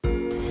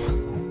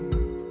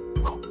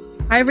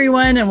Hi,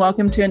 everyone, and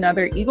welcome to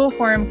another Eagle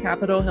Forum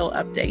Capitol Hill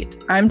update.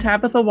 I'm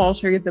Tabitha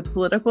Walter, the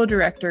Political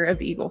Director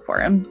of Eagle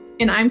Forum.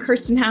 And I'm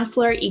Kirsten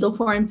Hassler, Eagle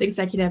Forum's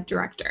Executive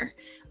Director.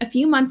 A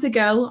few months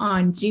ago,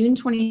 on June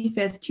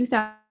 25th,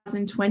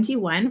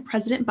 2021,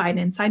 President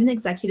Biden signed an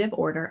executive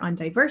order on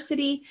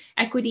diversity,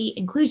 equity,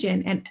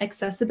 inclusion, and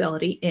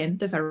accessibility in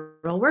the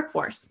federal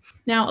workforce.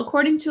 Now,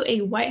 according to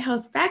a White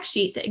House fact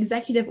sheet, the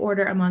executive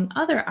order, among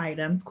other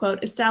items,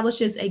 quote,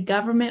 establishes a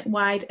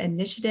government-wide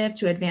initiative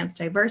to advance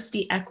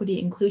diversity, equity,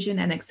 inclusion,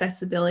 and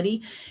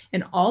accessibility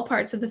in all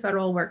parts of the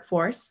federal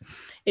workforce.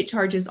 It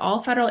charges all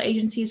federal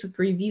agencies with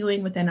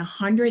reviewing within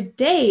 100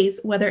 days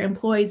whether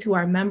employees who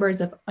are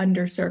members of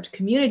underserved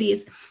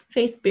communities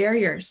face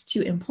barriers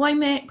to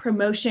employment,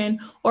 promotion,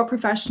 or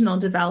professional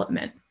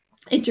development.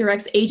 It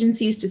directs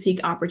agencies to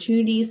seek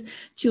opportunities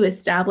to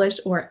establish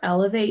or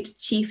elevate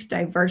chief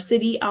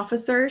diversity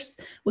officers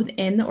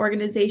within the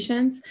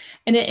organizations,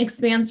 and it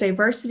expands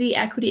diversity,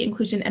 equity,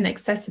 inclusion, and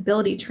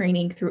accessibility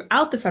training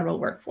throughout the federal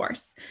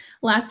workforce.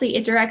 Lastly,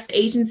 it directs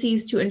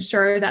agencies to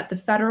ensure that the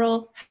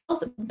federal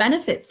health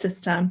benefit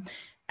system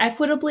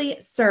equitably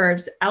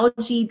serves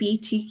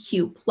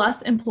LGBTQ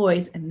plus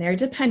employees and their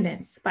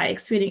dependents by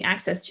expanding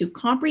access to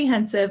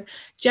comprehensive,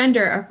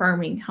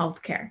 gender-affirming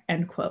healthcare,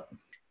 end quote.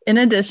 In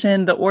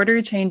addition, the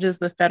order changes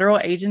the federal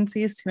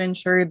agencies to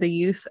ensure the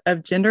use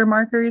of gender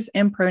markers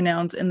and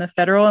pronouns in the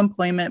federal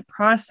employment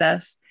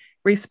process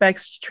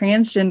respects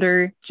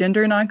transgender,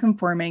 gender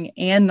nonconforming,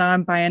 and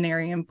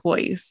non-binary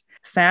employees.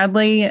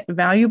 Sadly,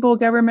 valuable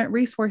government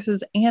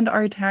resources and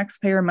our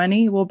taxpayer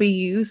money will be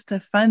used to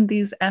fund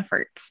these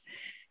efforts.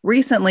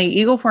 Recently,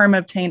 Eagle Forum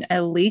obtained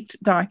a leaked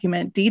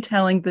document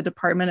detailing the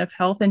Department of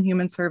Health and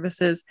Human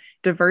Services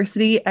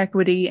Diversity,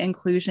 Equity,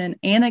 Inclusion,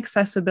 and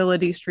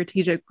Accessibility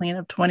Strategic Plan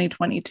of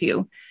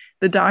 2022.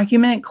 The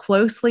document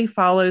closely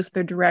follows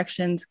the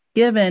directions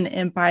given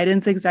in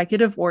Biden's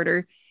executive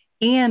order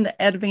and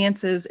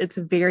advances its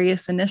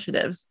various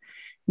initiatives.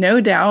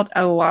 No doubt,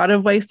 a lot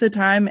of wasted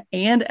time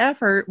and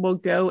effort will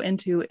go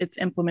into its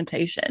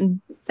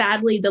implementation.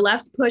 Sadly, the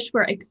left's push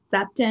for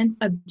acceptance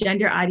of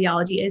gender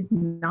ideology is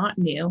not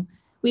new.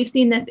 We've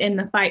seen this in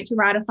the fight to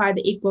ratify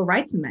the Equal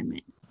Rights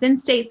Amendment.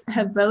 Since states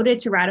have voted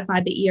to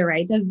ratify the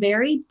ERA, the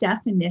very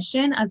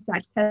definition of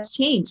sex has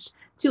changed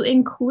to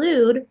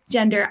include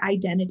gender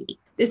identity.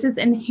 This is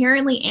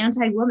inherently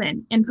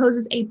anti-woman and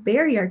poses a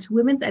barrier to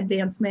women's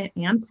advancement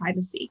and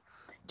privacy.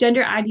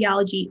 Gender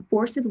ideology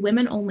forces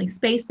women-only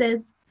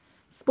spaces,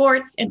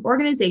 sports, and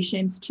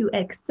organizations to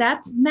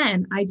accept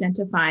men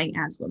identifying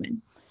as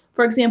women.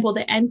 For example,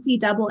 the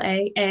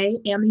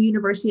NCAA and the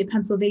University of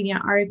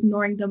Pennsylvania are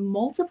ignoring the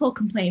multiple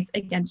complaints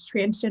against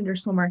transgender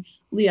swimmer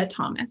Lia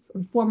Thomas,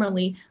 or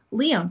formerly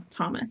Liam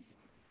Thomas.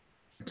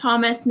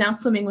 Thomas, now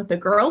swimming with the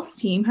girls'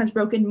 team, has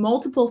broken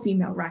multiple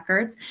female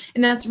records,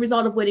 and as a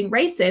result of winning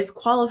races,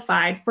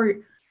 qualified for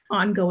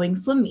ongoing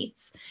swim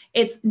meets.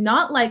 It's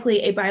not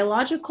likely a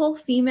biological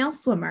female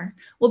swimmer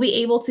will be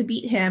able to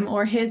beat him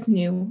or his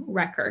new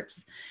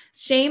records.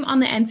 Shame on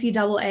the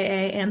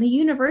NCAA and the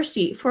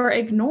university for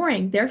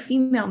ignoring their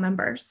female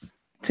members.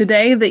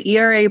 Today, the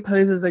ERA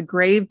poses a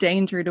grave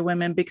danger to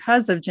women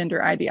because of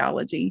gender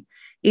ideology.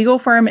 Eagle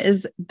Forum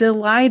is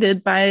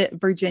delighted by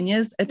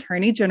Virginia's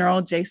Attorney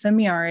General Jason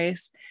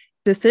Miyares'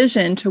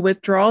 decision to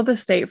withdraw the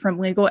state from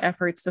legal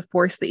efforts to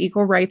force the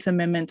Equal Rights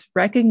Amendment's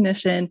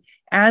recognition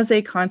as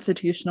a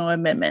constitutional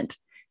amendment.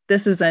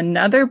 This is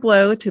another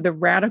blow to the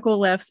radical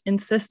left's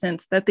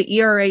insistence that the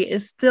ERA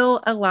is still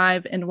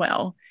alive and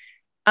well.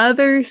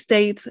 Other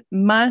states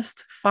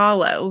must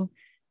follow.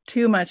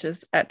 Too much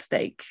is at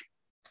stake.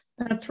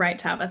 That's right,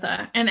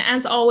 Tabitha. And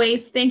as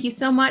always, thank you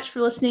so much for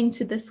listening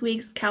to this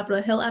week's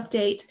Capitol Hill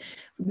update.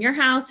 From your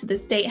house to the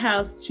State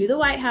House to the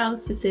White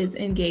House, this is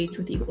Engage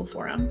with Eagle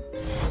Forum.